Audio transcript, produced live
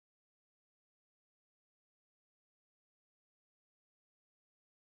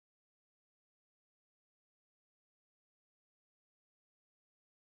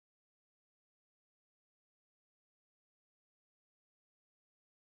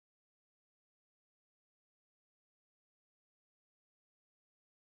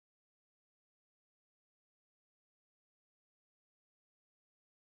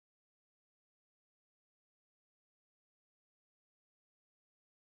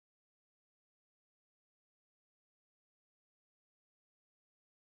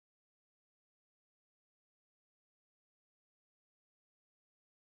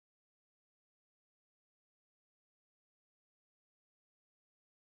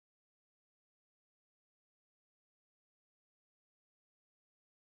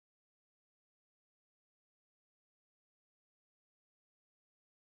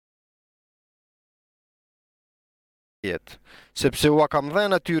jetë, sepse ua kam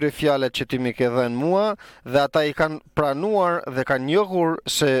dhënë atyre fjalët që ti më ke dhënë mua, dhe ata i kanë pranuar dhe kanë njohur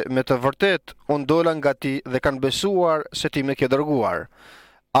se me të vërtet unë dola nga ti dhe kanë besuar se ti më ke dërguar.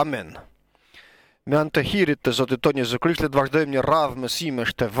 Amen. Me anë të hirit të Zotit tonë Jezu Krisht, le të vazhdojmë një radhë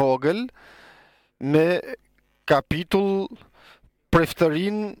mësimesh të vogël me kapitull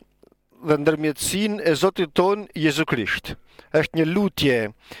preftërin dhe ndërmjetësinë e Zotit ton Jezu Krisht. Është një lutje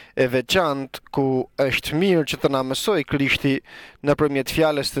e veçantë ku është mirë që të na mësoj Krishti nëpërmjet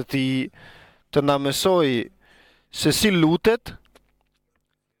fjalës të tij, të na mësoj se si lutet,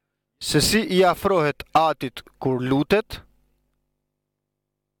 se si i afrohet Atit kur lutet,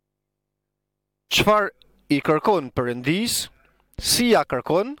 çfarë i kërkon Perëndis, si ja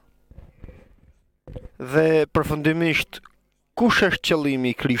kërkon, dhe përfundimisht kush është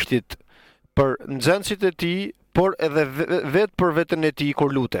qëllimi i Krishtit për nxënësit e tij, por edhe vetë për veten e tij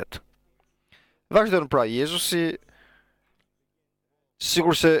kur lutet. Vazhdon pra Jezusi,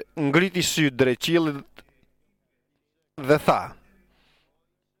 sikurse ngriti syt drejt qiellit dhe tha: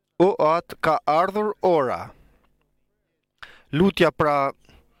 O At, ka ardhur ora. Lutja pra,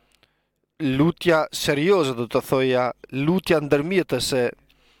 lutja serioze do të thoja, lutja ndërmjetëse,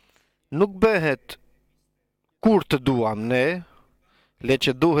 nuk bëhet kur të duam ne, le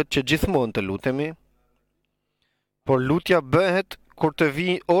që duhet që gjithmonë të lutemi, por lutja bëhet kur të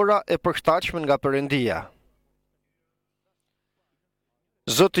vi ora e përshtatshme nga Perëndia.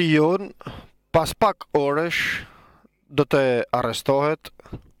 Zoti jon pas pak orësh do të arrestohet,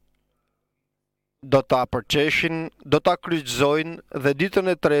 do ta përqeshin, do ta kryqëzojnë dhe ditën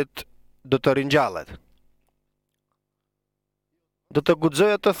e tretë do të ringjallet. Do të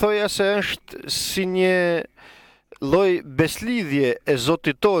guxoja të thoja se është si një lloj beslidhje e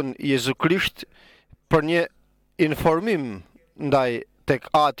Zotit ton Jezu Krisht për një informim ndaj tek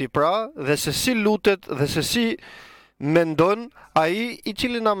Ati pra, dhe se si lutet dhe se si mendon ai i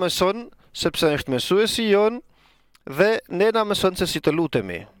cili na mëson, sepse është mësuesi jon dhe ne na mëson se si të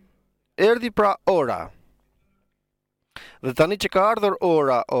lutemi. Erdhi pra ora. Dhe tani që ka ardhur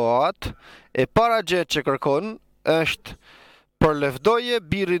ora, o At, e para gjë që kërkon është: përlevdoje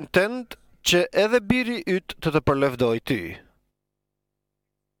birin tënd, që edhe biri yt të përlevdoj ty.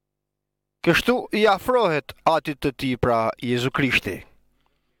 Kështu i afrohet Atit të tij pra Jezu Krishti.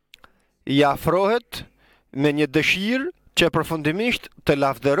 I afrohet me një dëshirë që përfundimisht të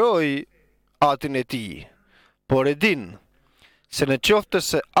lavdëroj Atin e tij. Por e din se në qoftë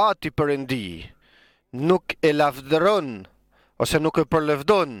se Ati Perëndi nuk e lavdëron ose nuk e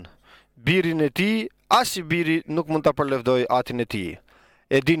përlevdon birin e tij, as i biri nuk mund ta përlevdoj Atin e tij.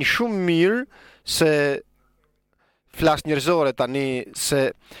 E din shumë mirë se flas njerëzore tani,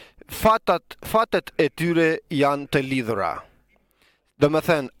 se fatet e tyre janë të lidhura. Do me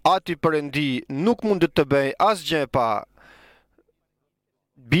thënë, Ati Perëndi nuk mundet të bëj asgjë pa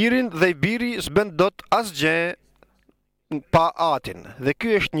birin dhe i biri s'bën dot asgjë pa Atin. Dhe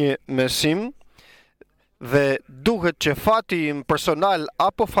ky është një mësim dhe duhet që fati im personal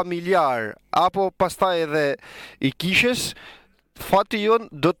apo familjar apo pastaj edhe i kishës, fati jon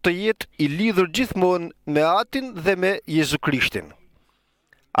do të jetë i lidhur gjithmonë me Atin dhe me Jezu Krishtin.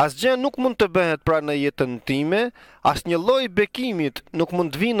 Asgjë nuk mund të bëhet pra në jetën time, asnjë lloj bekimit nuk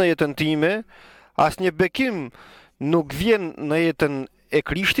mund të vinë në jetën time, asnjë bekim nuk vjen në jetën e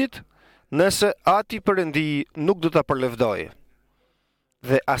Krishtit, nëse Ati Perëndi nuk do ta përlevdoj.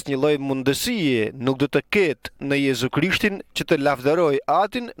 Dhe asnjë lloj mundësie nuk do të ketë në Jezu Krishtin që të lavdëroj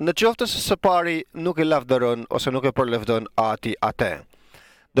Atin, në qoftë se së pari nuk e lavdëron ose nuk e përlevdon Ati atë.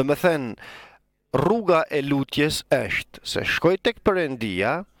 Do me thënë, rruga e lutjes është se shkoj tek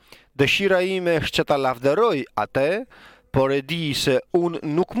Perëndia, dëshira ime është që ta lavdëroj atë, por e di se unë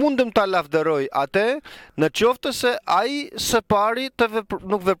nuk mundem ta lavdëroj atë në qoftë se ai së pari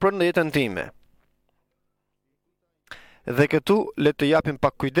nuk vepron në jetën time. Dhe këtu le të japim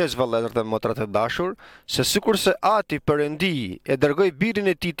pak kujdes vëllezër dhe motrat e dashur, se sikurse Ati Perëndi e dërgoi birin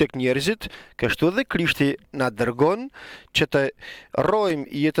e tij tek njerëzit, kështu edhe Krishti na dërgon që të rrojmë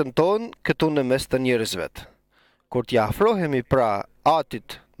jetën tonë këtu në mes të njerëzve. Kur t'i afrohemi pra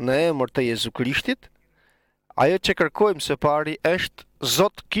Atit në emër të Jezu Krishtit, ajo që kërkojmë së pari është: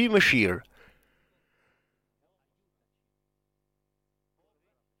 Zot, ki mëshirë.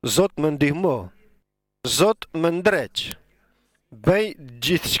 Zot, më ndihmo. Zot, më ndreq. Bëj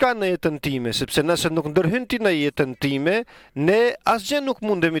gjithçka në jetën time, sepse nëse nuk ndërhyn ti në jetën time, ne asgjë nuk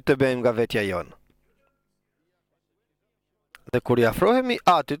mundemi të bëjmë nga vetja jonë. Dhe kur i afrohemi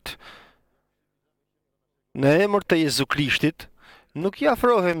Atit në emër të Jezu Krishtit, nuk i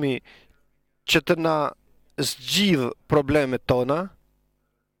afrohemi që të na zgjidh problemet tona,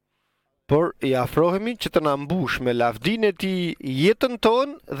 por i afrohemi që të na mbush me lavdinë e tij jetën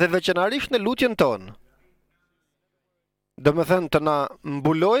tonë dhe veçanërisht në lutjen tonë. Domethënë të na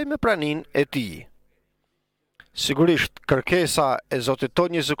mbuloj me praninë e tij. Sigurisht, kërkesa e Zotit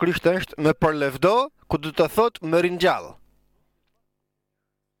tonë Jezu Krisht është me përlevdo, ku do të thotë më ringjall.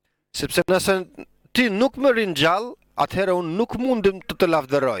 Sepse nëse ti nuk më ringjall, atëherë unë nuk mundem të të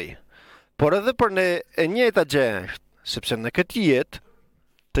lavdëroj. Por edhe për ne e njëjta gjë është, sepse në këtë jetë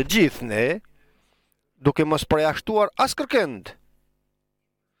të gjithë ne, duke mos përjashtuar as kërkënd,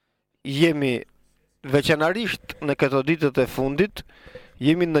 jemi veçanërisht në këto ditët e fundit,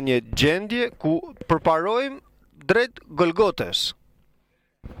 jemi në një gjendje ku përparojmë drejt Golgotës.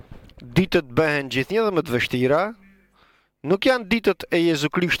 Ditët bëhen gjithnjë dhe më të vështira, nuk janë ditët e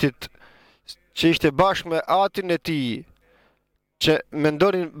Jezu Krishtit që ishte bashkë me atin e tij, që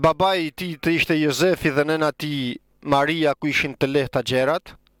mendonin babai i tij të ishte Jozefi dhe nëna tij Maria, ku ishin të lehta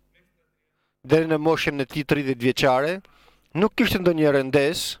gjërat, deri në moshën e tij 30 vjeçare, nuk kishte ndonjë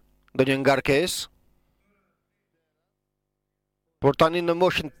rëndes, ndonjë ngarkesë. Por tani në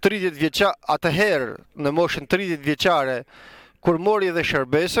moshën 30 vjeçare, atëherë në moshën 30 vjeçare, kur mori edhe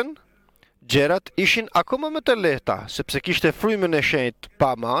shërbesën, gjërat ishin akoma më të lehta, sepse kishte frymën e shenjtë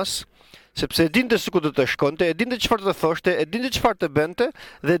pa mas, sepse e dinte se ku do të shkonte, e dinte çfarë të thoshte, e dinte çfarë të bënte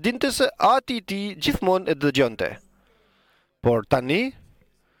dhe e dinte se ati i tij gjithmonë e dëgjonte. Por tani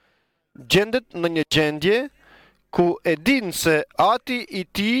gjendet në një gjendje ku e din se ati i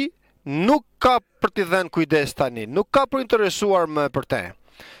tij nuk ka për t'i dhënë kujdes tani, nuk ka për interesuar më për te.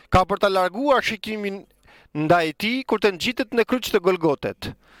 Ka për ta larguar shikimin ndaj tij kur të ngjitet në kryq të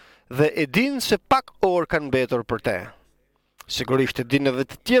Golgotet. Dhe e din se pak orë kanë mbetur për te. Sigurisht e din edhe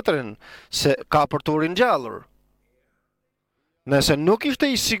të tjetrën se ka për të ringjallur. Nëse nuk ishte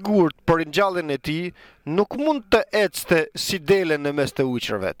i sigurt për ringjalljen e tij, nuk mund të ecte si dele në mes të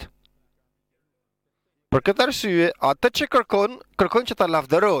ujqërve. Për këtë arsye, atë që kërkon që ta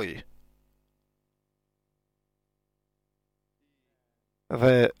lavdëroj.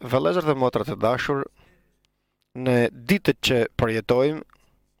 Dhe vëllezër dhe motra të dashur, në ditët që përjetojmë,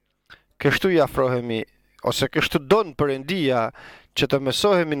 kështu i afrohemi, ose kështu don Perëndia që të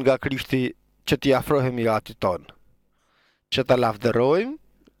mësohemi nga Krishti që t'i afrohemi atit tonë. Që ta lavdërojmë,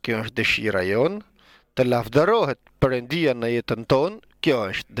 kjo është dëshira jonë, të lavdërohet Perëndia në jetën tonë, kjo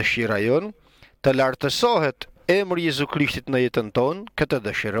është dëshira jonë, të lartësohet emri Jezu Krishtit në jetën tonë, këtë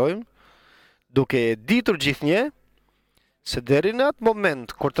dëshirojmë, duke e ditur gjithnjë se deri në atë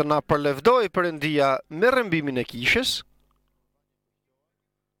moment kur të na përlevdoj Perëndia me rrëmbimin e kishës,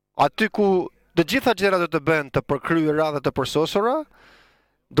 aty ku të gjitha gjërat do të bëhen të përkryera dhe të përsosura,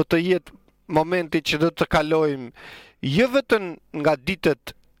 do të jetë momenti që do të kalojmë jo vetëm nga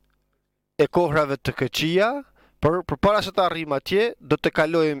ditët e kohrave të këqija, por përpara se të arrijmë atje, do të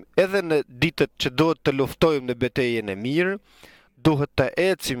kalojmë edhe në ditët që duhet të luftojmë në betejën e mirë, duhet të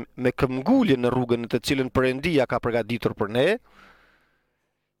ecim me këmbgulje në rrugën të cilën Perëndia ka përgatitur për ne,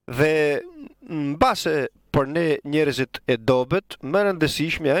 dhe mbase për ne njerëzit e dobët, më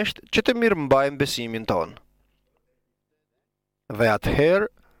rëndësishme është që të mirëmbajmë besimin tonë. Dhe atëherë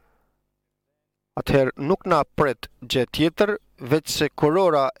nuk na pret gjë tjetër veç se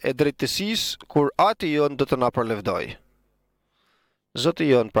kurora e drejtësisë kur ati jon do të na përlevdoj. Zoti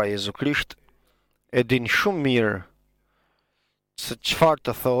jon pra Jezu Krisht e din shumë mirë se çfarë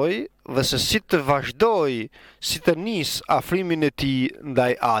të thoj dhe se si të vazhdoj, si të nis afrimin e tij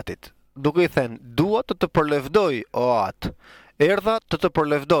ndaj atit. Duke i thënë, dua të të përlevdoj, o atë, erdha të të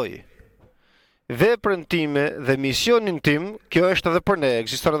përlevdoj. Veprën time dhe misionin tim, kjo është edhe për ne,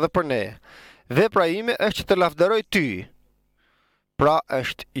 ekziston edhe për ne. Vepra ime është që të lavdëroj ty. Pra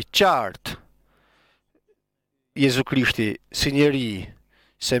është i qartë Jezu Krishti si njeri,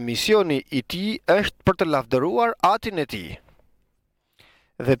 se misioni i tij është për të lavdëruar atin e tij.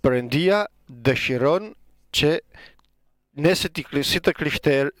 Dhe Perëndia dëshiron që ne si të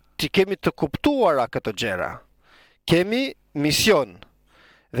krishterë ti kemi të kuptuara këto gjëra. Kemi mision.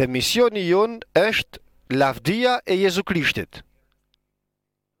 Dhe misioni jonë është lavdia e Jezu Krishtit.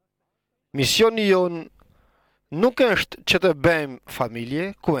 Misioni jonë nuk është që të bëjmë familje,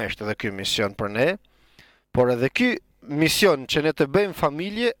 ku është edhe ky mision për ne, por edhe ky mision që ne të bëjmë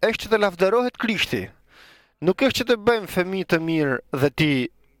familje është që të lavdërohet Krishti. Nuk është që të bëjmë fëmijë të mirë dhe ti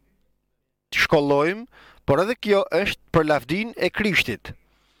shkollojmë, por edhe kjo është për lavdinë e Krishtit.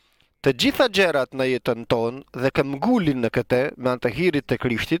 Të gjitha gjërat në jetën tonë dhe këmbgulin në këtë me anë të hirit të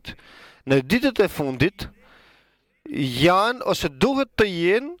Krishtit, në ditët e fundit janë ose duhet të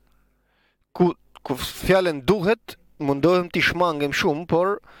jenë ku fjalën duhet mundohem t'i shmangem shumë,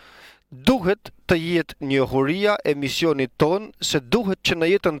 por duhet të jetë njohuria e misionit ton se duhet që në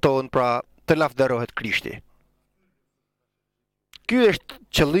jetën ton pra të lavdërohet Krishti. Ky është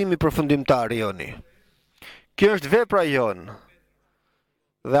qëllimi përfundimtar joni. Kjo është vepra jonë.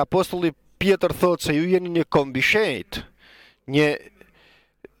 Dhe apostulli Pjetër thotë se ju jeni një kombi shenjtë, një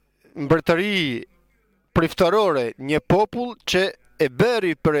mbretëri priftërore, një popull që e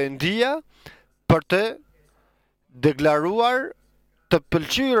bëri Perëndia për të deklaruar të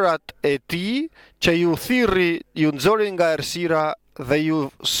pëlqyrat e tij që ju thirrri, ju nxori nga errësira dhe ju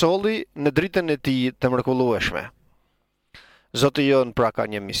solli në dritën e tij të mrekullueshme. Zoti jon pra ka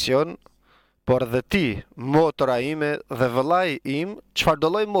një mision, por dhe ti, motra ime dhe vëllai im, çfarëdo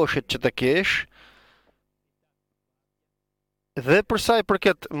lloj moshe që të kesh, dhe për sa i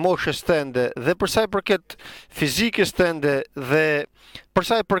përket moshës tënde, dhe për sa i përket fizikës tënde, dhe për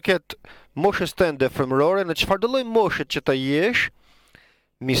sa i përket moshës tënde femërore, në çfarëdo lloj moshe që të jesh,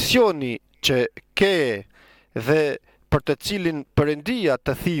 misioni që ke dhe për të cilin Perëndia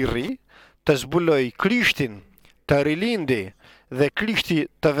të thirrri, të zbuloj Krishtin, të rilindi dhe Krishti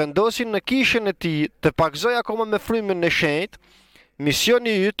të vendosin në kishën e tij, të pagzoj akoma me frymën e shenjtë,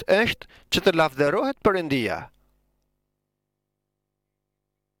 misioni yt është që të lavdërohet Perëndia.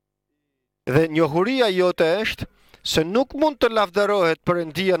 Dhe njohuria jote është se nuk mund të lavdërohet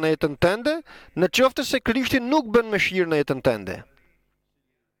Perëndia në jetën tënde, në qoftë se Krishti nuk bën mëshirë në jetën tënde.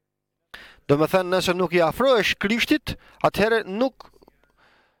 Do me thënë, nëse nuk i afrohesh Krishtit, atëherë nuk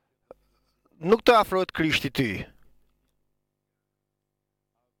të afrohet Krishti ty.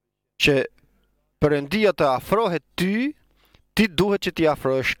 Që Perëndia të afrohet ty, ti duhet që t'i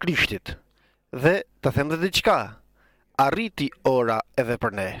afrohesh Krishtit. Dhe të them dhe diçka, arriti ora edhe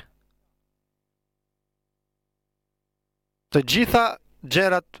për ne. Të gjitha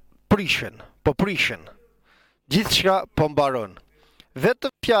gjërat prishen, po prishen. Gjithçka po mbaron.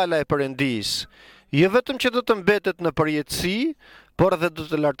 Vetëm fjala e Perëndis, jo vetëm që do të mbetet në përjetësi, por edhe do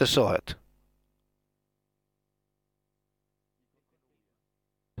të lartësohet.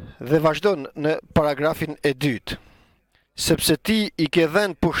 Dhe vazhdon në paragrafin e dytë. Sepse ti i ke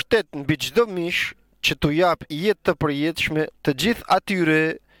dhënë pushtet mbi çdo mish që t'u jap jetë të përjetshme të gjithë atyre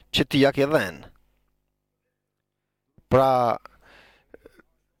që ti ja ke dhënë. Pra,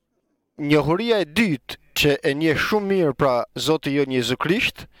 njohuria e dytë që e njeh shumë mirë pra Zoti jon Jezu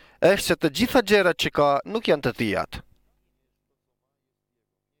Krisht, është se të gjitha gjërat që ka nuk janë të tijat.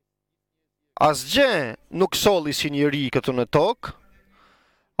 Asgjë nuk solli si njeri këtu në tokë,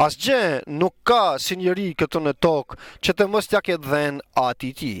 asgjë nuk ka si njeri këtu në tokë që të mos t'ja ketë dhënë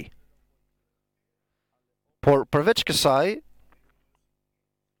ati i tij. Por përveç kësaj,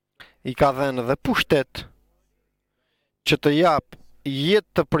 i ka dhënë edhe pushtet që të jap jetë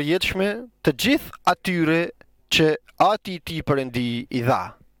të përjetshme të gjithë atyre që ati i tij Perëndi i dha.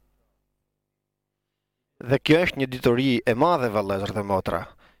 Dhe kjo është një dituri e madhe, vëllezër dhe motra,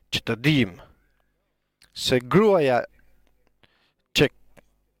 që të dimë se gruaja që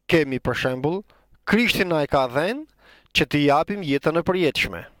kemi për shembull, Krishti na e ka dhënë që t'i japim jetën e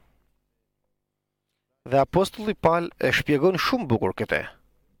përjetshme. Dhe apostulli Paul e shpjegon shumë bukur këtë.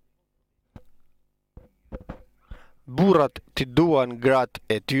 Burrat t'i duan gratë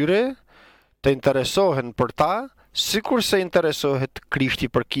e tyre, të interesohen për ta, sikur se interesohet Krishti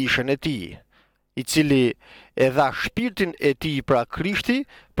për kishën e tij, i cili e dha shpirtin e tij pra Krishti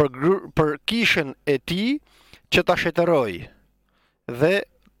për kishën e tij që ta shetëroi dhe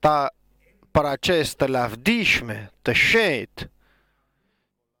ta paraqes të lavdishme, të shenjtë,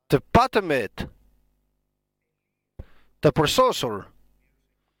 të patëmet, të përsosur,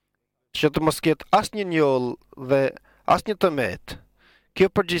 që të mos ketë asnjë njoll dhe asnjë tëmet. Kjo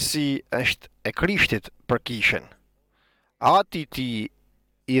përgjegjësi është e Krishtit për kishën. Ati i tij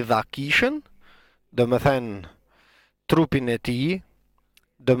i dha kishën, do me thënë trupin e tij,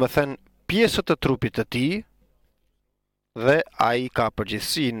 do me thënë pjesët të trupit të tij, dhe ai ka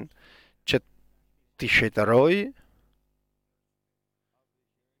përgjegjësinë që t'i shetërojë,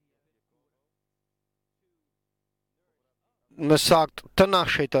 në sakt të na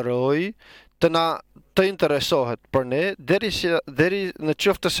shetëroj, të interesohet për ne, deri në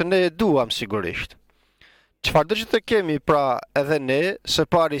qoftë se ne e duam sigurisht. Çfarëdo që të kemi pra edhe ne, së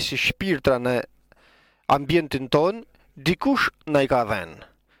pari si shpirtra në ambientin ton, dikush na i ka dhënë,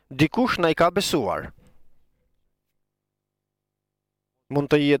 dikush na i ka besuar.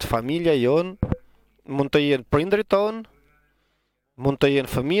 Mund të jetë familja jon, mund të jenë prindrit ton, mund të jenë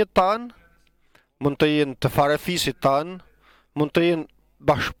fëmijët tan, mund të jenë të farefisit tan, mund të jenë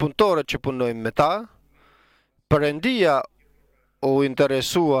bashkëpunëtorët që punojmë me ta. Perëndia u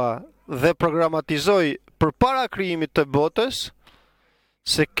interesua dhe programatizoi përpara krijimit të botës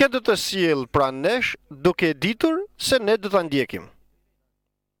se ke do të sjell pranë nesh duke e ditur se ne do ta ndjekim.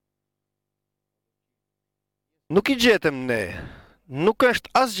 Nuk I gjetëm ne, nuk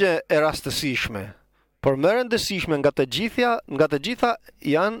është asgjë e rastësishme, por më e rëndësishme nga të gjitha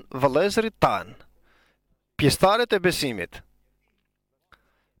janë vëllezërit tanë, pjesëtarët e besimit.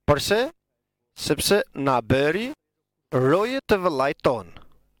 Përse? Sepse na bëri roje të vëllait tonë.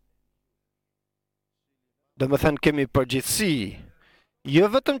 Do më thënë kemi përgjithësi, jo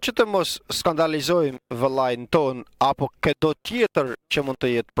vetëm që të mos skandalizojmë vëllain ton apo këdo tjetër që mund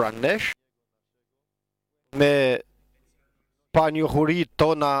të jetë pranë nesh, me panjohurit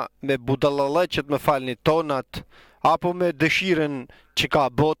tona, me budallëqet me falni tonat, apo me dëshiren që ka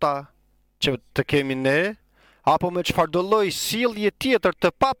bota që të kemi ne, apo me çfarë do lloj sjellje tjetër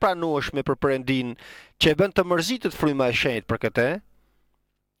të papranueshme për Perëndin që e bën të mërzitet fryma e shenjtë për këtë,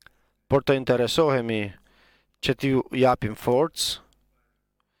 por të interesohemi që t'ju japim forcë,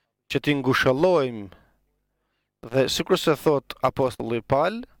 që t'i ngushëllojmë dhe sikur se thot apostulli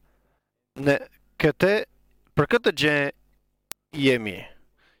Paul, ne për këtë gjë jemi,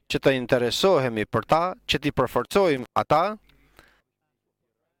 që të interesohemi për ta, që t'i përforcojmë ata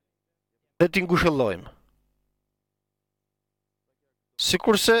dhe t'i ngushëllojmë.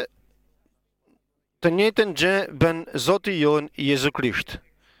 Sikurse të njëjtën gjë bën Zoti jon Jezu Krisht,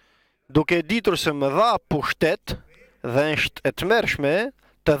 duke ditur se më dha pushtet dhe është e tmerrshme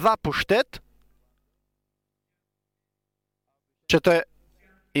të dha pushtet që të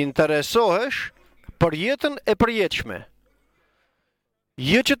interesohesh për jetën e përjetshme.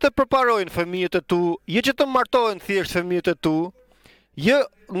 Jo që të përparojnë fëmijët e tu, jo që të martohen thjesht fëmijët e tu, jo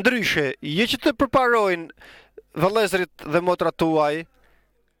ndryshe, jo që të përparojnë vëllezërit dhe motrat tuaj,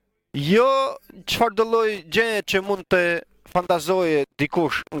 jo çfarë do lloj gjëje që mund të fantazoje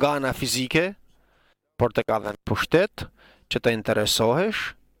dikush nga ana fizike, por të ka dhënë pushtet që të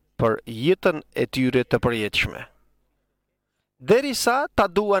interesohesh për jetën e tyre të përjetshme. Derisa ta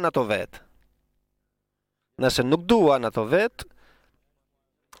duan ato vetë. Nëse nuk duan ato vetë,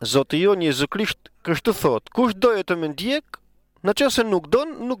 Zoti jon Jezu Krisht kështu thot, kush doje të më ndjek, nëse nuk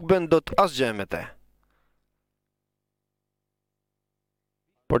don, nuk bën dot asgjë me te.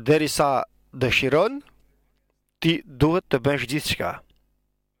 Por derisa dëshiron, ti duhet të bësh gjithçka.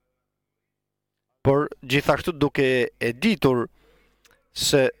 Por gjithashtu duke e ditur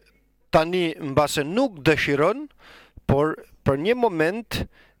se tani mbase nuk dëshiron, por për një moment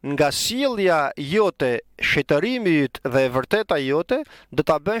nga sjellja jote, shëtërimi yt dhe e vërteta jote, do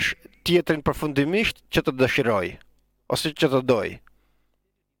ta bësh tjetrin përfundimisht që të dëshiroj ose që të doj.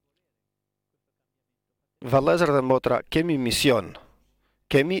 Vëllezër dhe motra, kemi mision,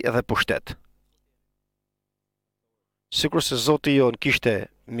 kemi edhe pushtet. Sikur se Zoti jon kishte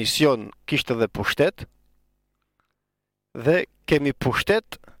mision, kishte edhe pushtet, dhe kemi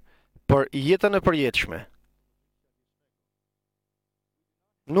pushtet për jetën e përjetshme.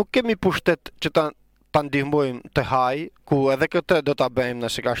 Nuk kemi pushtet që ta ndihmojmë të haj, ku edhe këtë do ta bëjmë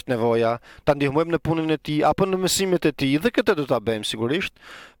nëse ka nevoja, ta ndihmojmë në punën e tij apo në mësimet e tij, dhe këtë do ta bëjmë sigurisht,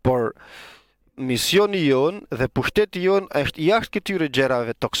 por misioni jon dhe pushteti jon është jashtë këtyre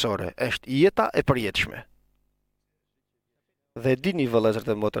gjërave toksore, është jeta e përjetshme. Dhe dini vëllezër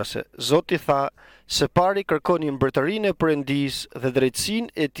dhe motra se Zoti tha, se pari kërkoni mbretërinë e Perëndisë dhe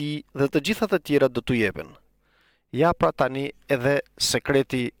drejtësinë e tij dhe të gjitha të tjera do t'u jepen. Ja pra tani edhe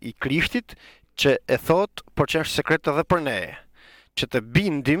sekreti I Krishtit që e thot, por që është sekret edhe për ne, që të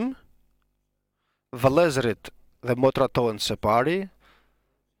bindim vëllezërit dhe motrat tonë së pari,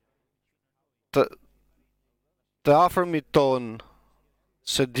 të afërmit tonë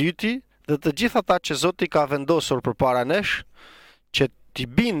së dyti dhe të gjitha ata që Zoti ka vendosur përpara nesh, që t'i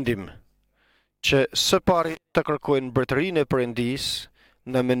bindim që së pari të kërkojnë mbretërinë e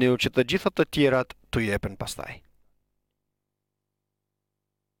Perëndisë në mënyrë që të gjitha të tjerat t'u jepen pastaj.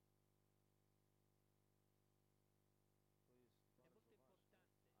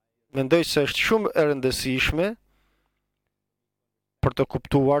 Mendoj se është shumë e rëndësishme për të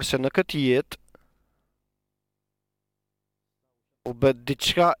kuptuar se në këtë jetë u bë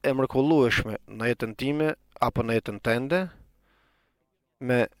diçka e mrekullueshme në jetën time apo në jetën tënde,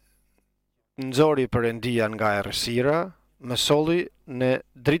 me nxori Perëndia nga errësira, me solli në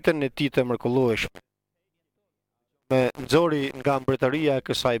dritën e tij të mrekullueshme. Me nxori nga mbretëria e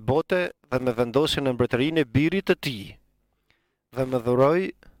kësaj bote dhe me vendosi në mbretërinë e birit të tij. Dhe me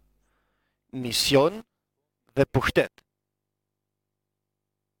dhuroi mision dhe pushtet.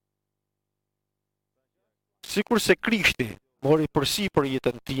 Sikur se Krishti mori përsipër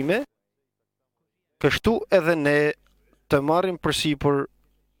jetën time, kështu edhe ne të marrim përsipër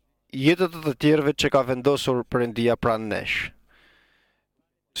jetët e të tjerëve që ka vendosur Perëndia pranë nesh.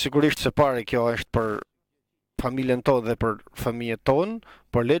 Sigurisht se pare kjo është për familjen tonë dhe për fëmijët tonë,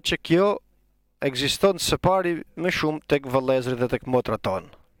 por le që kjo ekziston së pari më shumë tek vëllezërit dhe tek motrat tonë.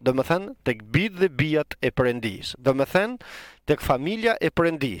 Do më thënë, tek bijt dhe bijat e Perëndis. Do më thënë, tek familja e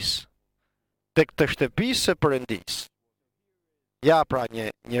Perëndis. Tek të shtëpisë së Perëndis. Ja pra një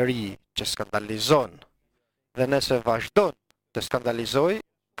njeri që skandalizon dhe nëse vazhdon të skandalizoj,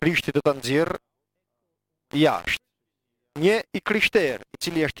 Krishti do ta nxjerrë jashtë. Një i krishterë, i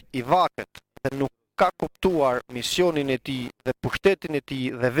cili është i vakët dhe nuk ka kuptuar misionin e tij dhe pushtetin e tij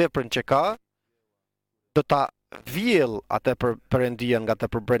dhe veprën që ka, do ta vjell atë për Perëndia nga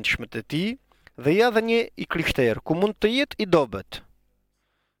të përbrendshmet e tij dhe ja dhe një i krishterë ku mund të jetë i dobët,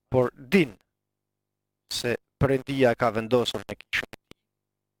 por din se Perëndia ka vendosur në kishën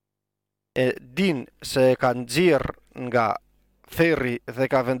e din se e ka nxjerr nga therri dhe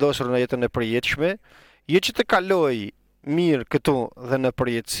ka vendosur në jetën e përjetshme, jo që të kaloj mirë këtu dhe në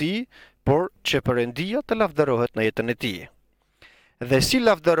përjetësi, por që Perëndia të lavdërohet në jetën e tij. Dhe si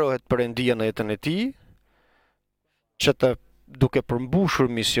lavdërohet Perëndia në jetën e tij, që të duke përmbushur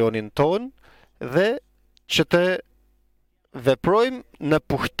misionin ton dhe që të veprojmë në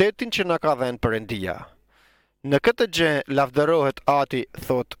pushtetin që na ka dhënë Perëndia. Në këtë gjë lavdërohet Ati,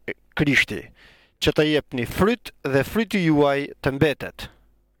 thot Krishti, që të jepni fryt dhe fryti juaj të mbetet.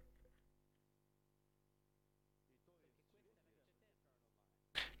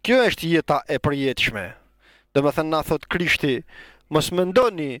 Kjo është jeta e përjetshme. Do më thënë na thot Krishti, mos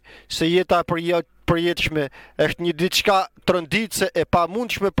mendoni se jeta e përjetshme është një diçka tronditse e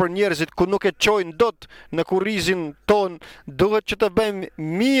pamundshme për njerëzit ku nuk e çojnë dot në kurrizin ton, duhet që të bëjmë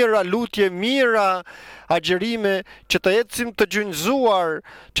mira lutje, mira agjerime, që të ecim të gjunjëzuar,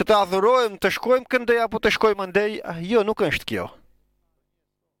 që të adhurojmë, të shkojmë këndej apo të shkojmë andej. Jo, nuk është kjo.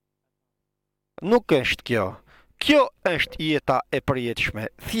 Nuk është kjo. Kjo është jeta e përjetshme,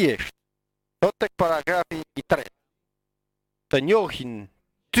 thjesht. Thot tek paragrafi i 3. Të njohin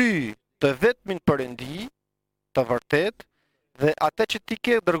ty të vetmin Perëndi, të vërtet, dhe atë që ti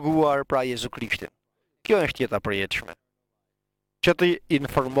ke dërguar pra Jezu Krishtin. Kjo është jeta e përjetshme. Që të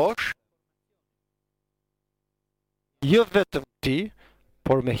informosh, jo vetëm ti,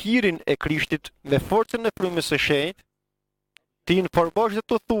 por me hirin e Krishtit, me forcën e frymës së shenjtë, ti informosh dhe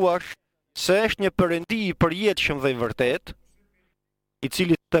të thuash se është një Perëndi i përjetshëm dhe i vërtet, i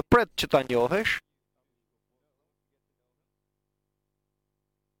cili të pret që ta njohesh,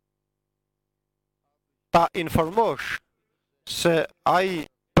 ta informosh se ai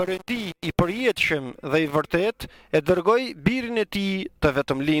Perëndi i përjetshëm dhe i vërtet e dërgoi birin e tij të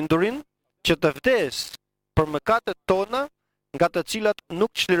vetëm lindurin që të vdes për mëkatet tona, nga të cilat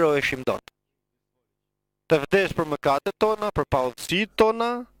nuk çliroheshim dot. Të vdes për mëkatet tona, për paudhësitë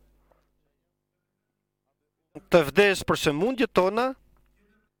tona, të vdes për sëmundjet tona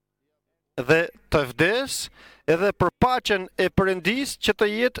dhe të vdes edhe për paqen e Perëndis që të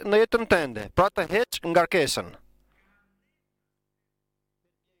jetë në jetën tënde, pra të heq ngarkesën.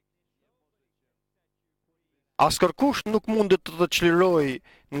 Askërkush nuk mundet të çlirojë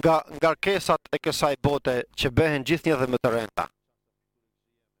nga ngarkesat e kësaj bote që bëhen gjithnjë dhe më të rënda.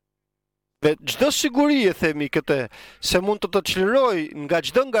 Dhe çdo siguri e themi këtë, se mund të çlirojë nga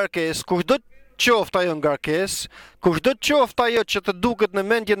çdo ngarkesë, kushdo qoftë ajo ngarkesë, kushdo qoftë ajo që të duket në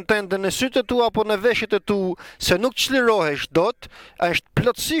mendjen tënde, në sytë e tu apo në veshjet e tu, se nuk çlirohesh dot, është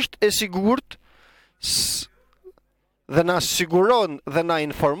plotësisht e sigurt dhe na siguron dhe na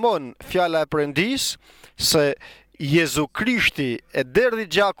informon fjala e Perëndis se Jezu Krishti e derdhi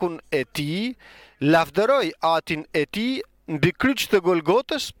gjakun e tij, lavdëroi Atin e tij mbi kryq të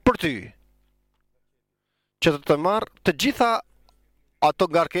Golgotës për ty, që të marrë të gjitha ato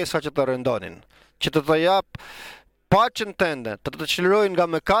ngarkesa që të rëndonin, që të jap paqen tënde, të çlirojë nga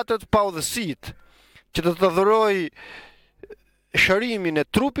mëkatet pa udhësit, që të dhurojë shërimin e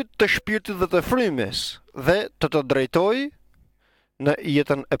trupit, të shpirtit dhe të frymës, dhe të drejtojë në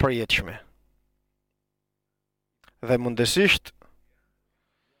jetën e përjetshme. Dhe mundësisht,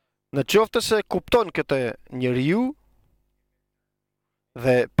 në qoftë se kupton këtë njeriu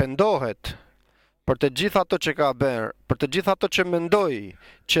dhe pendohet për të gjitha ato që ka bërë, për të gjitha ato që mendoi,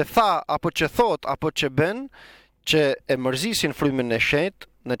 që tha, apo që thot, apo që bën, që e mërzisin frymën e shenjtë,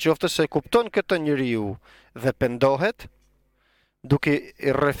 në qoftë se kupton këtë njeriu dhe pendohet, duke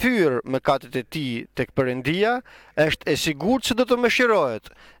i rrethyer mëkatet e tij tek Perëndia, është e sigurt se do të mëshirohet,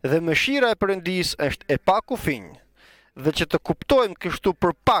 dhe mëshira e Perëndis është e pakufinj. Dhe që të kuptojmë kështu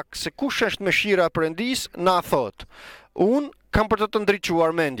për pak se kush është mëshira e Perëndis, na thot: unë kam për të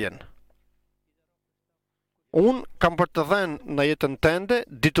ndriçuar mendjen. Unë kam për të dhenë në jetën tënde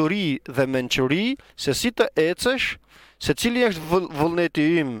dituri dhe mençuri se si të ecësh, se cili është vullneti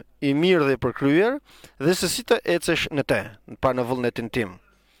im i mirë dhe i përkryer dhe se si të ecesh në te, pra në vullnetin tim.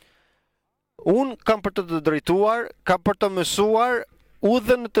 Unë kam për të drejtuar, kam për të mësuar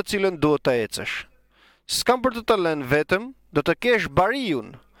udhën në të cilën duhet të ecesh. S'kam për të lënë vetëm, do të kesh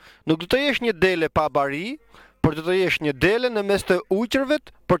bariun. Nuk do të jesh një dele pa bari, por do të jesh një dele në mes të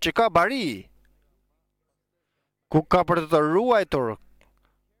uqërvet, por që ka bari. Ku ka për të ruajtur,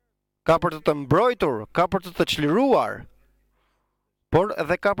 ka për të mbrojtur, ka për të çliruar, por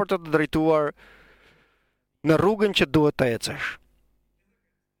edhe ka për të drejtuar në rrugën që duhet të ecesh.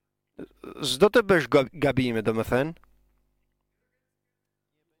 S'do të bësh gabime, do më thënë.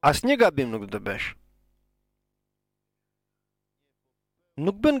 Asnjë gabim nuk do të bësh.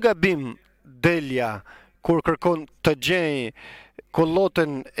 Nuk bën gabim delja kur kërkon të gjej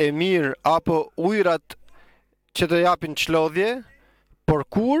kollotën e mirë apo ujrat që të japin çlodhje, por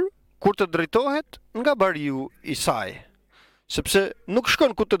kur të drejtohet nga bariu i saj. Sepse nuk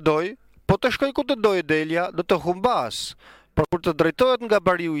shkon ku të doj, po të shkoj ku të doj delja, do të humbas. Por kur të drejtohet nga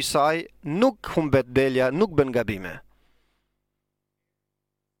bariu i saj, nuk humbet delja, nuk bën gabime.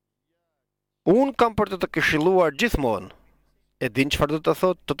 Unë kam për të këshilluar gjithmonë. E din çfarë do të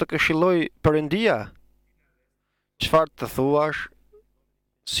thotë të këshilloj Perëndia? Çfarë të thuash,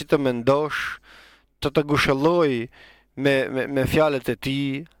 si të mendosh, të ngushëlloj me fjalët e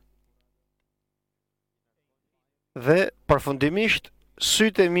tij. Dhe përfundimisht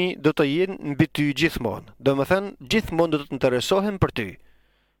sytë e mi do të jenë mbi ty gjithmonë. Do më thënë, gjithmonë do të interesohem për ty.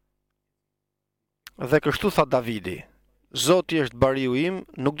 Dhe kështu tha Davidi, Zoti është bariu im,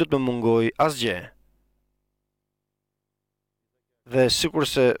 nuk do të më mungoj asgjë. Dhe sikur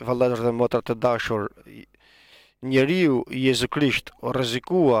se vëllezër dhe motra të dashur, njeriu Jezu Krisht o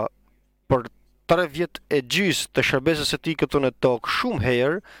rrezikua për 3 vjet e gjys të shërbesës së tij këtu në tokë shumë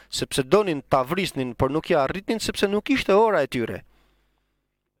herë, sepse donin ta vrisnin, por nuk ja arritnin sepse nuk ishte ora e tyre.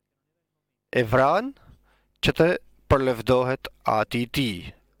 E vran që të përlevdohet ati i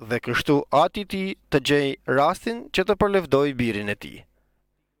tij, dhe kështu ati i tij të gjej rastin që të përlevdoj birin e tij.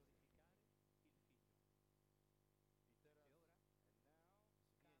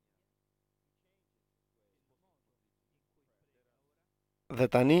 Dhe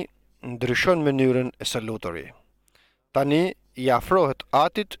tani ndryshon mënyrën e së luturi. Tani i afrohet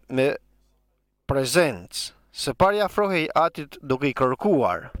atit me prezencë. Së pari afrohej atit duke i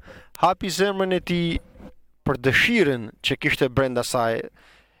kërkuar, hapi zemrën e tij për dëshirën që kishte brenda saj,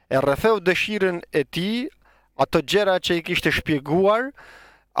 e rretheu dëshirën e tij, ato gjëra që i kishte shpjeguar,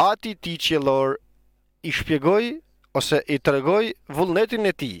 ati i tij qiellor i shpjegoi ose i tregoi vullnetin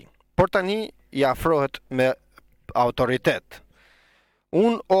e tij, por tani i afrohet me autoritet.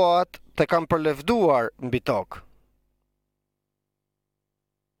 Unë o atë të kam përlevduar mbi tokë.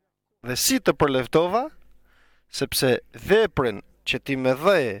 Dhe si të përlevdova? Sepse veprën që ti më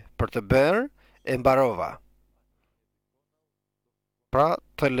dhe për të bërë, e mbarova. Pra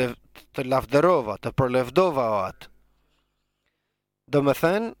të lavderova, të përlevdova o atë. Do më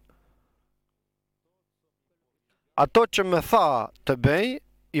thënë, ato që më tha të bëj,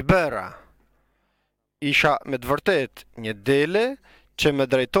 i bëra. Isha me të vërtet një dele që me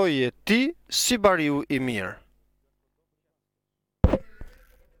drejtoje ti si bariu i mirë.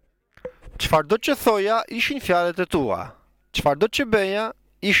 Çfarëdo që thoja ishin fjalët e tua. Çfarëdo që bëja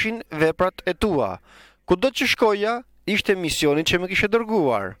ishin veprat e tua. Kudo që shkoja ishte misioni që më kishe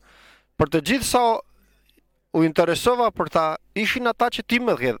dërguar. Për të gjithë sa u interesova për ta, ishin ata që ti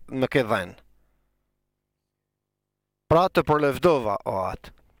më ke dhënë. Pra të përlevdova o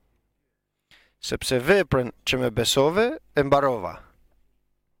atë. Sepse veprën që me besove e mbarova.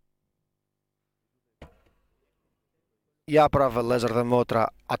 Ja pra vëllezër dhe motra,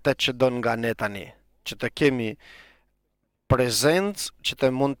 atë që don nga ne tani, që të kemi prezencë që të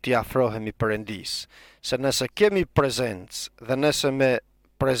mund t'i afrohemi Perëndis. Se nëse kemi prezencë dhe nëse me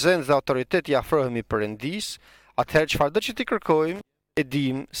prezencë dhe autoritet t'i afrohemi Perëndis, atëherë çfarëdo që t'i kërkojmë, e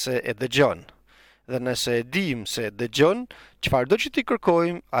dim se e dëgjon. Dhe nëse e dim se e dëgjon, çfarëdo që t'i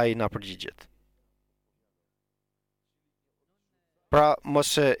kërkojmë, ai na përgjigjet. Pra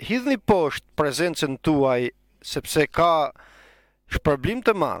mos e hidhni poshtë prezencën tuaj, sepse ka shpërblim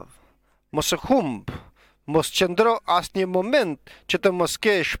të madh. Mos e humb, mos qëndro asnjë moment që të mos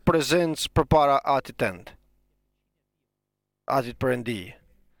kesh prezencë përpara atit tënd. Atit Perëndi.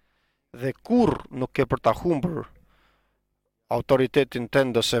 Dhe kur nuk ke për ta humbur autoritetin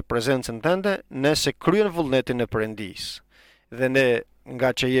tënd ose prezencën tënde, nëse kryen vullnetin e Perëndis. Dhe ne,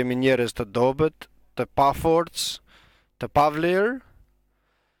 nga që jemi njerëz të dobët, të paforcë, të pavlerë,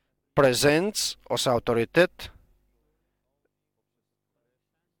 prezencë ose autoritet,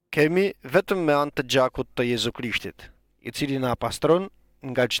 kemi vetëm me anë të gjakut të Jezu Krishtit. i cili na pastron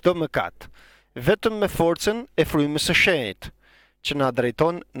nga çdo mëkat, vetëm me forcën e frymës së shenjtë, që na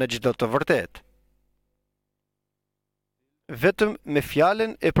drejton në çdo të vërtetë. Vetëm me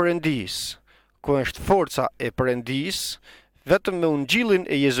fjalën e Perëndisë, ku është forca e Perëndisë, vetëm me ungjillin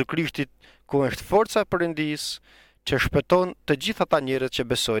e Jezu Krishtit, ku është forca e Perëndisë, që shpëton të gjithë ata njerëz që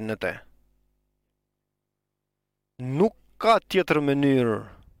besojnë në te. Nuk ka tjetër mënyrë.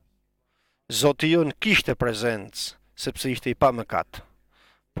 Zoti jon kishte prezencë, sepse ishte i pamëkat.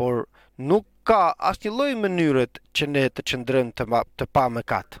 Por nuk ka asnjë lloj mënyret që ne të qëndrojmë të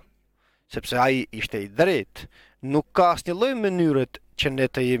pamëkat, sepse ai ishte i drejtë. Nuk ka asnjë lloj mënyret që ne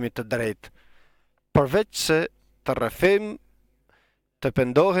të jemi të drejtë, përveç se të rrefejmë, të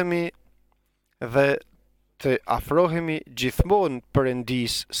pendohemi dhe të afrohemi gjithmonë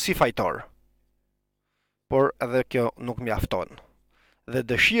Perëndisë si fajtor. Por edhe kjo nuk mjafton. Dhe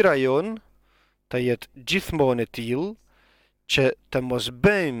dëshira jon të jetë gjithmonë e tillë që të mos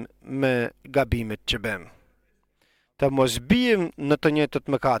bëjmë me gabimet që bëjmë. Të mos bijmë në të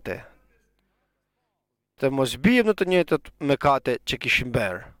njëjtat mëkate. Të mos bijmë në të njëjtat mëkate që kishim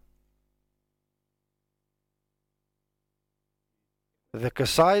bërë. Dhe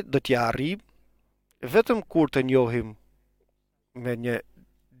kësaj do t'ja arrijmë vetëm kur të njohim me një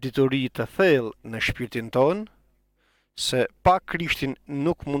dituri të thellë në shpirtin ton se pa Krishtin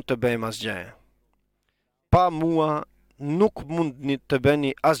nuk mund të bëjmë asgjë. Pa mua nuk mund të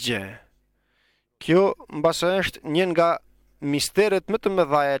bëni asgjë. Kjo mbase është një nga misteret më të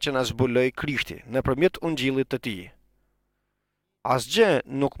mëdha që na zbuloi Krishti nëpërmjet ungjillit të tij. Asgjë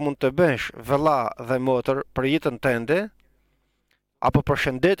nuk mund të bësh vëlla dhe motër për jetën tënde, apo për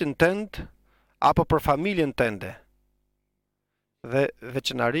shëndetin tënd, apo për familjen tënde. Dhe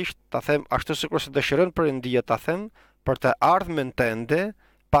veçanërisht ta them ashtu sikur se dëshiron Perëndia ta them, për të ardhmen tënde,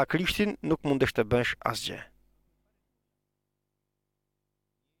 pa Krishtin nuk mundesh të bësh asgjë.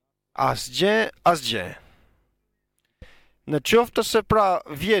 Asgjë. Në qoftë se pra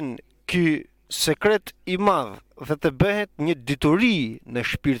vjen ky sekret i madh dhe të bëhet një dituri në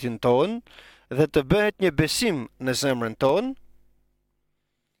shpirtin ton dhe të bëhet një besim në zemrën ton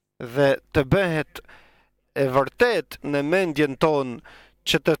dhe të bëhet e vërtet në mendjen ton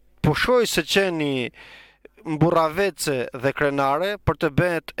që të pushoj se qeni mburravece dhe krenare për të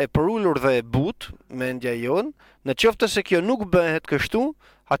bëhet e përullur dhe e but mendja jon, në qoftë se kjo nuk bëhet kështu,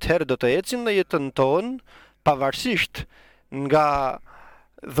 atëherë do të ecim në jetën ton pavarësisht nga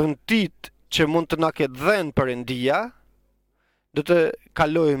dhuntit që mund të na ketë dhënë Perëndia, do të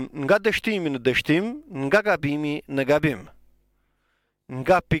kalojmë nga dështimi në dështim, nga gabimi në gabim,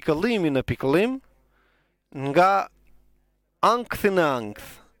 nga pikëllimi në pikëllim, nga ankthi në ankth,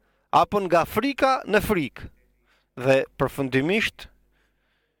 apo nga frika në frikë, dhe përfundimisht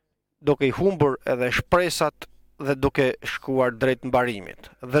duke i humbur edhe shpresat dhe duke shkuar drejt mbarimit.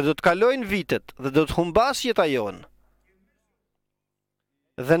 Dhe do të kalojnë vitet dhe do të humbas jeta jon.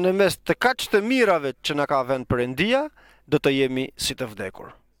 Dhe në mes të kaq të mirave që na ka vënë Perëndia, do të jemi si të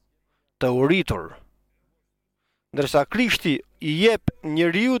vdekur, të uritur. Ndërsa Krishti i jep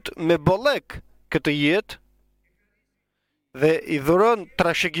njeriut me bollek këtë jetë dhe i dhuron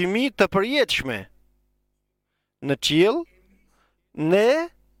trashëgimi të përjetshme në qiell, ne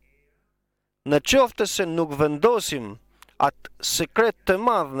në qoftë se nuk vendosim atë sekret të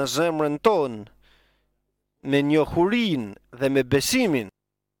madh në zemrën tonë me njohurinë dhe me besimin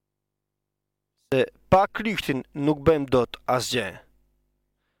se pa Krishtin nuk bëjmë dot asgjë,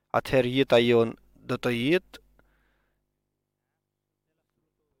 atëherë jeta jon do të jetë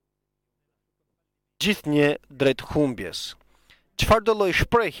gjithnjë drejt humbjes. Çfarë do lloj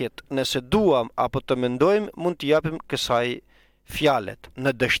shprehjet nëse duam apo të mendojmë mund t'i japim kësaj fjalet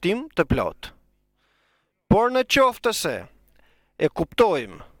në dështim të plot. Por në qoftë se e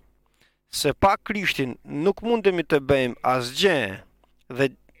kuptojmë se pa Krishtin nuk mundemi të bëjmë asgjë dhe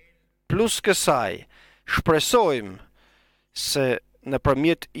plus kësaj shpresojmë se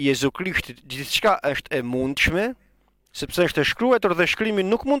nëpërmjet Jezu Krishtit gjithçka është e mundshme, sepse është e shkruar dhe shkrimi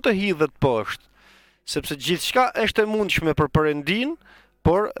nuk mund të hidhet poshtë, sepse gjithçka është e mundshme për Perëndin,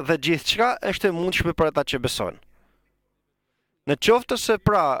 por dhe gjithçka është e mundshme për ata që besojnë. Në qoftë se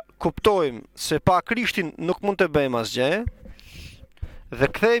pra kuptojmë se pa Krishtin nuk mund të bëjmë asgjë, dhe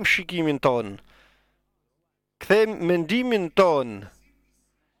kthejmë shikimin ton, kthejmë mendimin ton,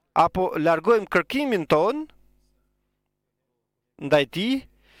 apo largojmë kërkimin ton ndaj tij,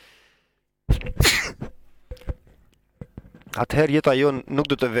 atëherë jeta jon nuk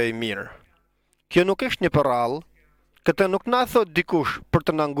do të vejë mirë. Kjo nuk është një përrall, këtë nuk na thot dikush për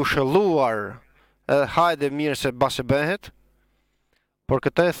të na ngushëlluar, hajde mirë se base bëhet, por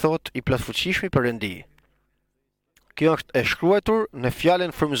këtë e thot i plotfuqishmi Perëndi. Kjo është e shkruar në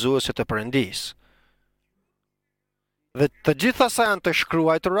fjalën frymëzuese të Perëndisë. Dhe të gjitha sa janë të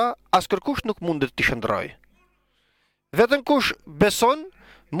shkruara, askërkush nuk mundet t'i shndrojë. Vetëm kush beson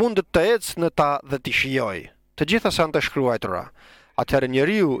mundet të ecë në ta dhe t'i shijojë. Të gjitha sa janë të shkruara. Atëherë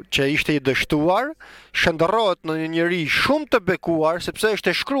njeriu që ishte i dështuar, shndërrohet në një njeri shumë të bekuar, sepse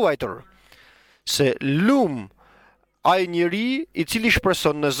është e shkruar se lum ai njeri i cili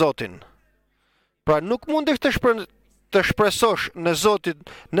shpreson në Zotin. Pra nuk mundesh të shpresosh në Zotin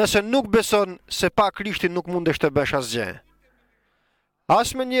nëse nuk beson se pa Krishtin nuk mundesh të bësh asgjë.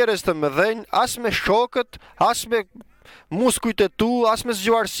 As me njerëz të mëdhenj, as me shokët, as me muskujt e tu, as me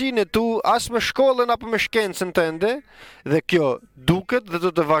zgjuarsinë e tu, as me shkollën apo me shkencën tënde, dhe kjo duket dhe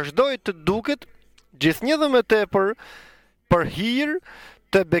do të vazhdojë të duket gjithnjë dhe më tepër për hir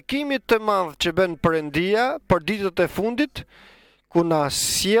të bekimit të madh që bën Perëndia për ditët e fundit, ku na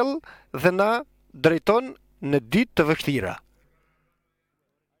sjell dhe na drejton në ditë të vështira.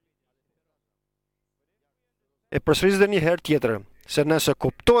 E përsëris edhe një herë tjetër, se nëse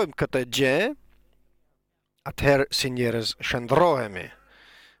kuptojmë këtë gjë, atëherë si njerëz shndrohemi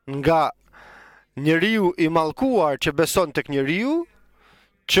nga njeriu i mallkuar që beson tek njeriu,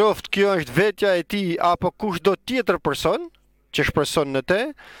 qoftë kjo është vetja e tij apo kushdo tjetër person që shpreson në te,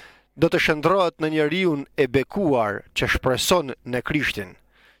 do të shndrohet në njeriun e bekuar që shpreson në Krishtin,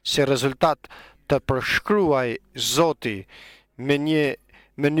 si rezultat të përshkruaj Zoti me një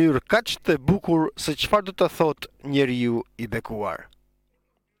mënyrë kaq të bukur se çfarë do të thotë njeriu i bekuar.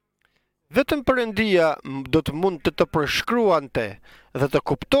 Vetëm Perëndia do të mund të përshkruante dhe të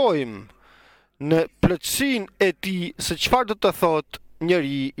kuptojmë në plotësinë e tij se çfarë do të thotë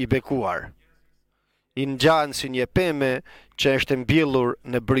njeri i bekuar. I ngjan si një pemë që është mbjellur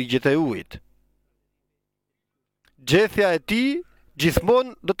në brigjet e ujit. Gjethja e tij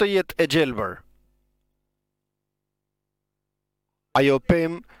gjithmonë do të jetë e gjelbër. Ajo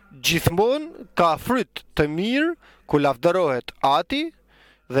pemë gjithmonë ka fryt të mirë ku lavdërohet ati,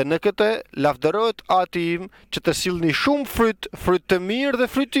 dhe në këtë lavdërohet ati im që të sillni shumë fryt të mirë dhe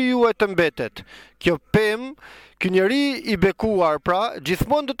fryti juaj të mbetet. Kjo pemë, ky njeri i bekuar pra,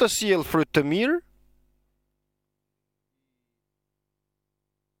 gjithmonë do të sjellë fryt të mirë,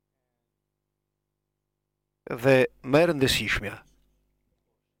 dhe më e rëndësishmja.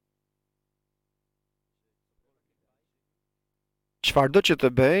 Çfarëdo që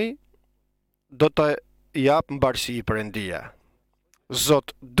të bëj, do të jap mbarësi Perëndia.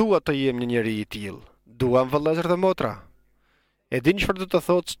 Zot, dua të jem një njeri i tillë. Duam vëllezër dhe motra. E dini çfarë do të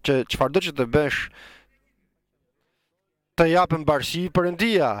thotë që çfarëdo që të bësh, të jap mbarësi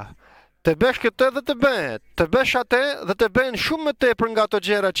Perëndia. Të bësh këtë dhe të bëhet, të bësh atë dhe të bëhen shumë më tepër nga ato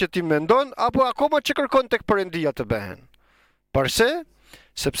gjëra që ti mendon apo akoma që kërkon tek Perëndia të bëhen. Përse?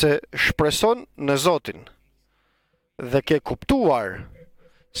 Sepse shpreson në Zotin. Dhe ke kuptuar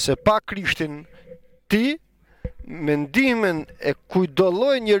se pa Krishtin ti me ndihmën e kujdo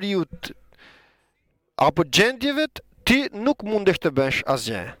lloj njeriu apo gjendjeve ti nuk mundesh të bësh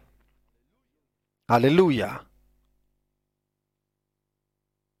asgjë. Aleluja.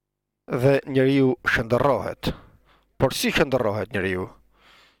 Dhe njeriu shndërrohet. Por si shndërrohet njeriu?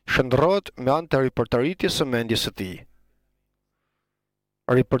 Shndërrohet me anë të ripërtëritjes së mendjes së tij.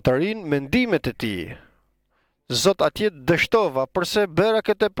 Ripërtërin mendimet e tij. Zot, atje dështova, përse bëra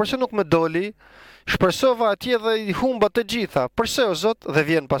këtë, përse nuk më doli, shpresova atje dhe i humba të gjitha, përse o Zot, dhe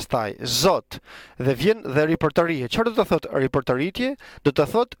vjen pastaj, Zot, dhe vjen dhe ripërtërie. Çfarë do të thotë ripërtëritje? Do të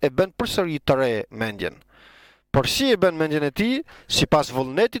thotë e bën përsëri të re mendjen. Por si e bën mendjen e tij? Sipas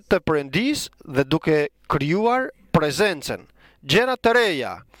vullnetit të Perëndisë dhe duke krijuar prezencën, gjëra të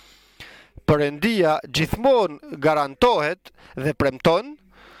reja. Perëndia gjithmonë garantohet dhe premton,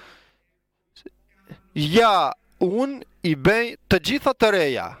 ja, unë i bëj të gjitha të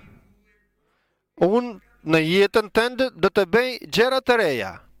reja. Unë në jetën tënde do të bëj gjëra të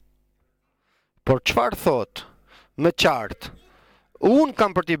reja. Por çfarë thot? Më qartë, unë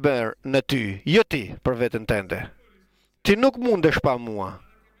kam për t'i bërë në ty, jo ti për veten tënde. Ti nuk mundesh pa mua.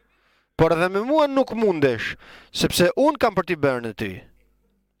 Por edhe me mua nuk mundesh, sepse unë kam për t'i bërë në ty.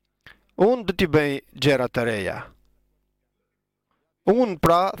 Unë do t'i bëj gjëra të reja. Unë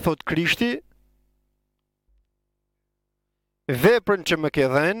pra, thot Krishti, veprën që më ke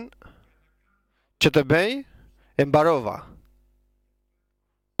dhënë që të bëj, e mbarova.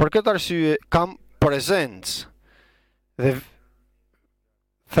 Për këtë arsye kam prezencë dhe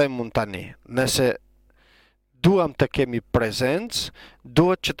them mund tani, nëse duam të kemi prezencë,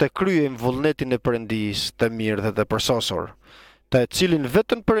 duhet që të kryejmë vullnetin e Perëndisë të mirë dhe të përsosur, të cilin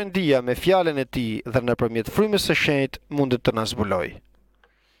vetëm Perëndia me fjalën e tij dhe nëpërmjet frymës së shenjtë mundet të na zbulojë.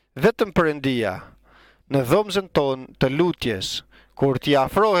 Vetëm Perëndia në dhomëzën tonë të lutjes, kur t'i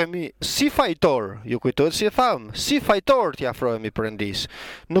afrohemi si fajtor, ju kujtohet si e thamë, si fajtor t'i afrohemi Perëndis.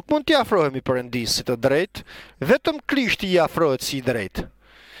 Nuk mund t'i afrohemi Perëndis si të drejt, vetëm Krishti i afrohet si i drejt.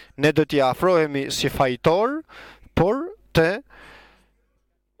 Ne do t'i afrohemi si fajtor, por të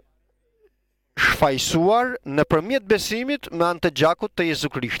shfaqsuar nëpërmjet besimit me anë të gjakut të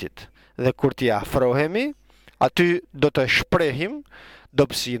Jezu Krishtit. Dhe kur t'i afrohemi, aty do të shprehim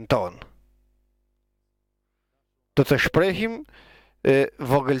dobësinë tonë. Do të shprehim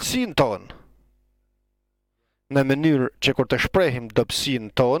vogëlsinë tonë në mënyrë që kur të shprehim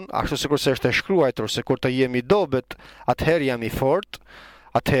dobësinë tonë, ashtu sikur se është e shkruar se kur të jemi dobët, atëherë jam i fortë,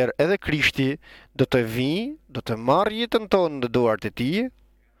 atëherë edhe Krishti do të vijë, do të marrë jetën tonë në duart e tij,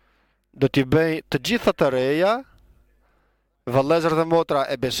 do t'i bëj të gjitha të reja. Vëllezër dhe motra,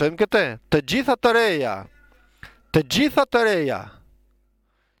 e besojmë këtë? Të gjitha të reja, të gjitha të reja,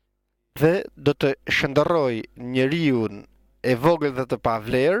 dhe do të shëndërroj njeriun e vogël dhe të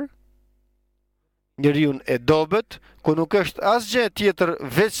pavlerë, njeriun e dobët, ku nuk është asgjë tjetër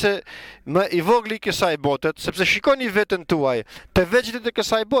veç se më i vogli i kësaj botet, sepse shikoni veten tuaj, të veçlit e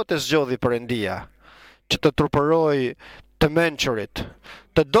kësaj bote zgjodhi Perëndia, që të trupëroj të mençurit.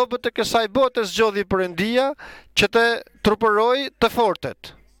 Të dobët e kësaj bote zgjodhi Perëndia, që të trupëroj të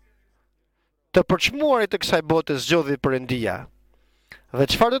fortet. Të përçmuarit e kësaj bote zgjodhi Perëndia. Dhe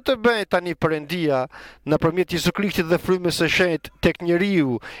çfarë do të bëjë tani Perëndia nëpërmjet Jezu Krishtit dhe frymës së shenjtë tek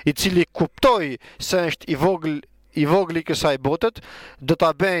njeriu i cili kuptoi se është i vogël i kësaj botet, do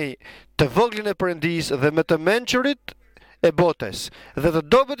ta bëjë të voglin e Perëndisë dhe me të mençurit e botes. Dhe të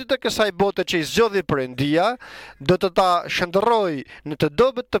dobët të kësaj bote që i zgjodhi Perëndia, do të ta shndërroj në të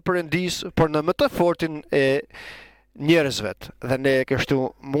dobët të Perëndisë, por në më të fortin e njerëzvet. Dhe ne kështu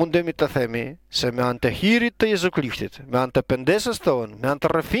mundemi të themi se me anë të hirit të Jezu Krishtit, me anë të pendesës tonë, me anë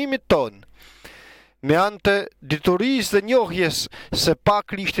të rrëfimit tonë, me anë të diturisë dhe njohjes se pa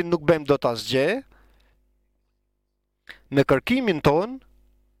Krishtin nuk bëjmë dot asgjë, me kërkimin tonë,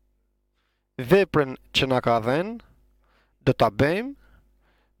 veprën që na ka dhënë, do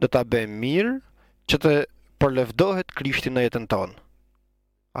ta bëjmë mirë, që të përlevdohet Krishti në jetën tonë.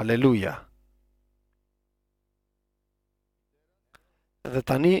 Aleluja. Dhe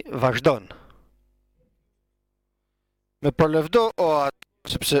tani vazhdon. Me përlevdo o atë,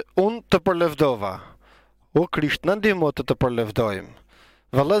 sepse unë të përlevdova. O Krisht, në ndihmo të përlevdojmë.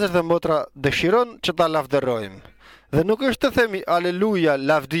 Vëllezër dhe motra, dëshiron që ta lavdërojmë. Dhe nuk është të themi aleluja,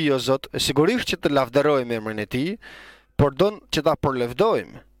 lavdi o Zot, sigurisht që të lavdërojmë emrin e Tij, por don që ta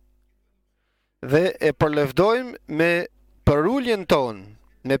përlevdojmë. Dhe e përlevdojmë me përuljen tonë,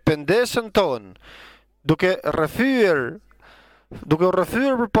 me pendesën tonë, duke rrëfyer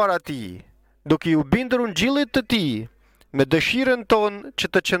përpara Tij, duke u bindur ungjillit të Tij, me dëshirën tonë që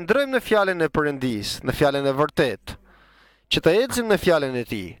të qëndrojmë në fjalën e Perëndisë, në fjalën e vërtetë, që të ecim në fjalën e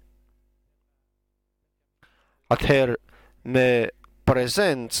Tij. Atëherë, me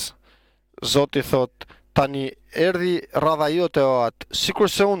prezencë, Zoti thot, tani erdhi radha jote o atë, sikur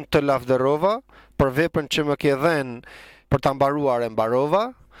se unë të lavdërova, për veprën që më ke dhënë për ta mbaruar e mbarova,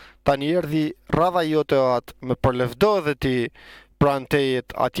 tani erdhi radha jote o atë, më përlevdo dhe ti pranë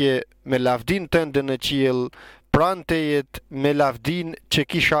tejet atje me lavdin tënde në qiell, pranë tejet me lavdin që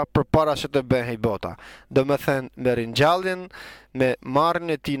kisha përpara se të bëhej bota. Do me thënë me ringjalljen, me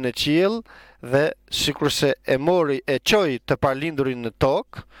marrjen e Tij në qiell, dhe sikurse e mori e çoi të parlindurin në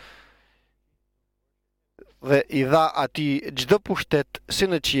tokë, dhe i dha atij çdo pushtet si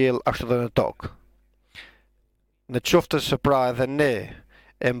në qiell ashtu edhe në tokë. Në qoftë se pra edhe ne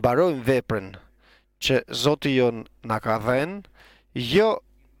e mbarojmë veprën që Zoti jon na ka dhënë, jo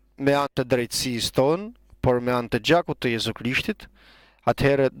me anë të drejtësisë tonë, por me anë të gjakut të Jezu Krishtit,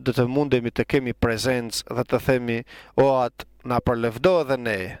 atëherë do të mundemi të kemi prezencë dhe të themi, o atë na përlevdo edhe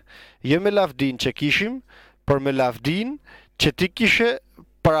ne, jo me lavdin që kishim, por me lavdin që Ti kishe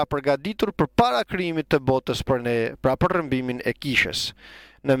para përgatitur përpara krijimit të botës për ne, pra për rrëmbimin e kishës,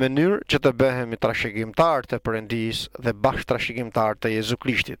 në mënyrë që të bëhemi trashëgimtar të Perëndisë dhe bashkë trashëgimtar të Jezu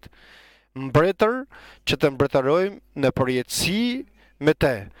Krishtit. Mbretër që të mbretërojmë në përjetësi me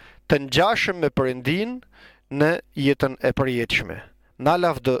te, të ngjashëm me Perëndin në jetën e përjetshme.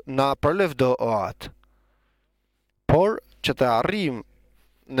 Na përlevdo o atë. Por që të arrijmë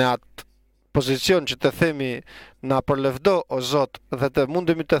në atë pozicion që të themi na përlevdo o Zot, dhe të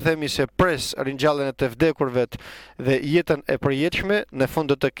mundemi të themi se pres ringjalljen e të vdekurve dhe jetën e përjetshme, në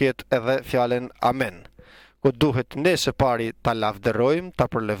fund do të ketë edhe fjalën amen. Ku duhet ne së pari ta lavdërojmë, ta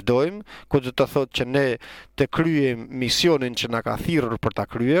përlevdojmë, ku do të thotë që ne të kryejmë misionin që na ka thirrur për ta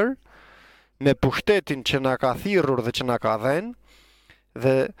kryer, me pushtetin që na ka thirrur dhe që na ka dhënë,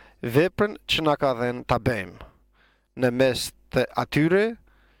 dhe veprën që na ka dhënë ta bëjmë në mes të atyre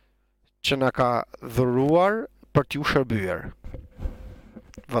që na ka dhuruar për t'ju shërbyer.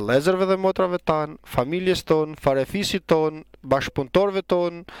 Vëllezërve dhe motrave tanë, familjes tonë, farefisit tonë, bashkëpunëtorëve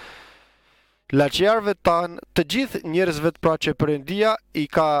tonë, laqjarëve tanë, të gjithë njerëzve të pra që Perëndia i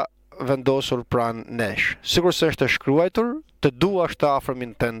ka vendosur pranë nesh, sikur se është shkruar, të duash të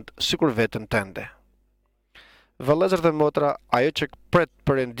afërmin tënd sikur veten tënde. Vëllezër dhe motra, ajo që pret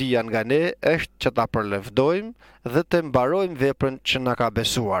Perëndia nga ne është që ta përlevdojmë dhe të mbarojmë veprën që na ka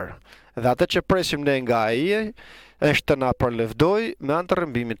besuar. Dhe atë që presim ne nga ai është të na përlevdoj me anë të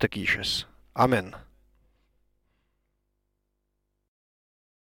rrëmbimit të kishës. Amen.